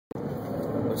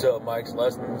What's up, Mike's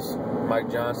Lessons, Mike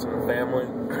Johnson and family?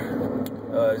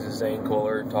 This is Zane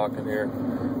Koehler talking here.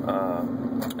 I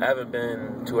haven't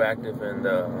been too active in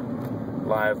the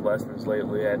live lessons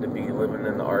lately. I had to be living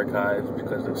in the archives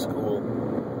because of school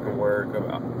and work.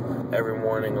 Every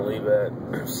morning I leave at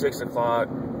 7 o'clock,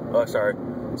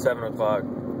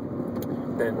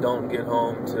 then don't get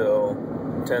home till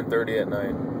 10:30 at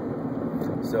night.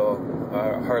 So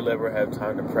I hardly ever have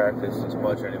time to practice as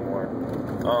much anymore.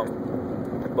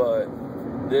 But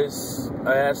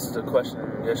I asked a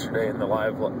question yesterday in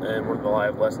one of the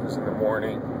live lessons in the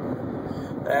morning,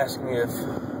 asking if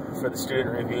for the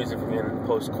student reviews if we can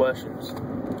post questions.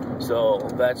 So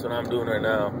that's what I'm doing right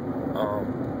now.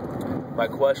 My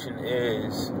question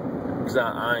is, because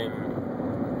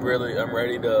I'm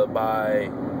ready to buy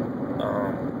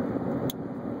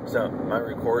my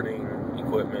recording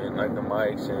equipment, like the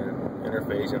mics and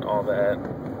interface and all that.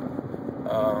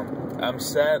 I'm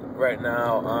set right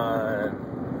now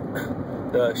on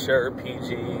the Shure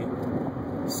PG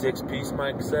 6-piece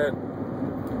mic set.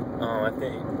 I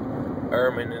think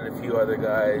Erman and a few other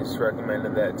guys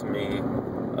recommended that to me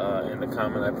in the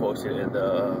comment I posted in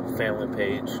the family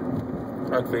page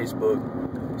on Facebook.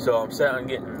 So I'm set on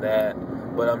getting that,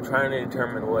 but I'm trying to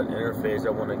determine what interface I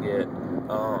want to get.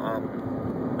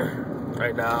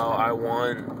 Right now,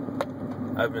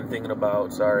 I've been thinking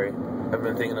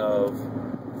of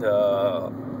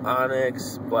the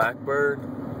Onyx Blackbird,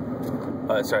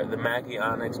 the Mackie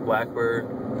Onyx Blackbird,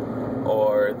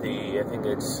 or I think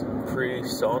it's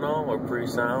Pre-Sono or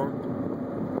Pre-Sound.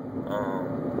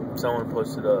 Someone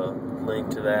posted a link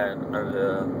to that on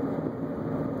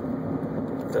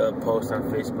the post on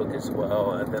Facebook as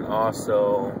well, and then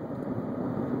also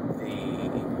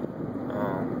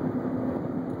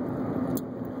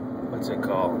what's it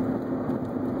called?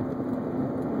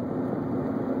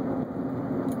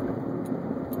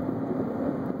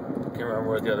 Can't remember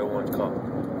what the other one's called.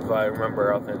 If I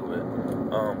remember, I'll think of it.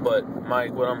 But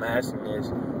Mike, what I'm asking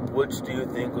is, which do you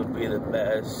think would be the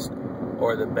best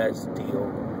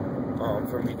deal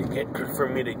for me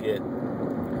to get?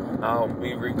 I'll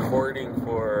be recording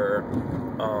for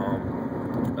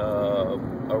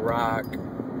a rock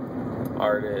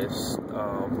artist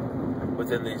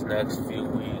within these next few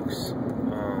weeks.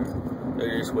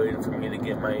 They're just waiting for me to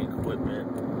get my equipment,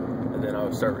 and then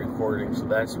I'll start recording. So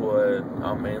that's what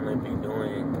I'll mainly be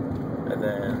doing, and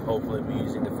then hopefully be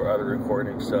using it for other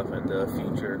recording stuff in the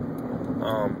future.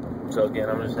 So again,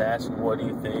 I'm just asking, what do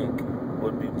you think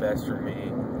would be best for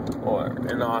me,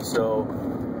 and also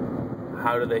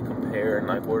how do they compare, and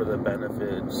like what are the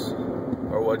benefits,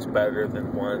 or what's better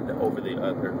than one over the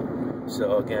other?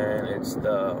 So again, it's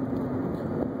the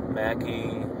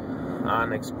Mackie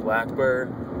Onyx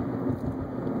Blackbird.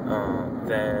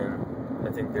 Then I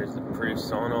think there's the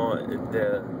Pre-Sono.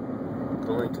 The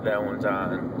link to that one's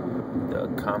on the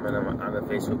comment on the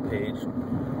Facebook page.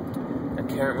 I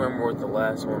can't remember what the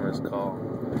last one is called.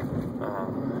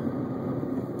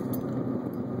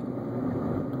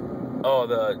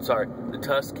 The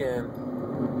Tuscan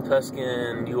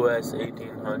US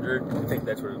 1800. I think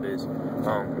that's what it is.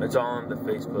 It's all in the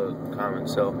Facebook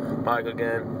comments. So, Mike,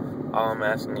 again, all I'm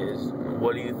asking is,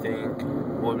 what do you think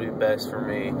would be best for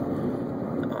me?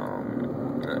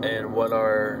 And what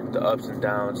are the ups and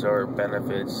downs or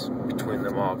benefits between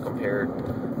them all compared?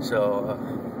 So,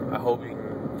 I hope you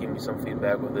can give me some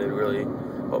feedback with it. It really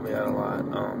helped me out a lot.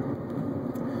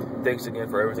 Thanks again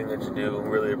for everything that you do.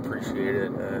 Really appreciate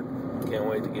it. And can't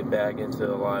wait to get back into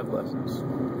the live lessons.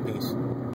 Peace.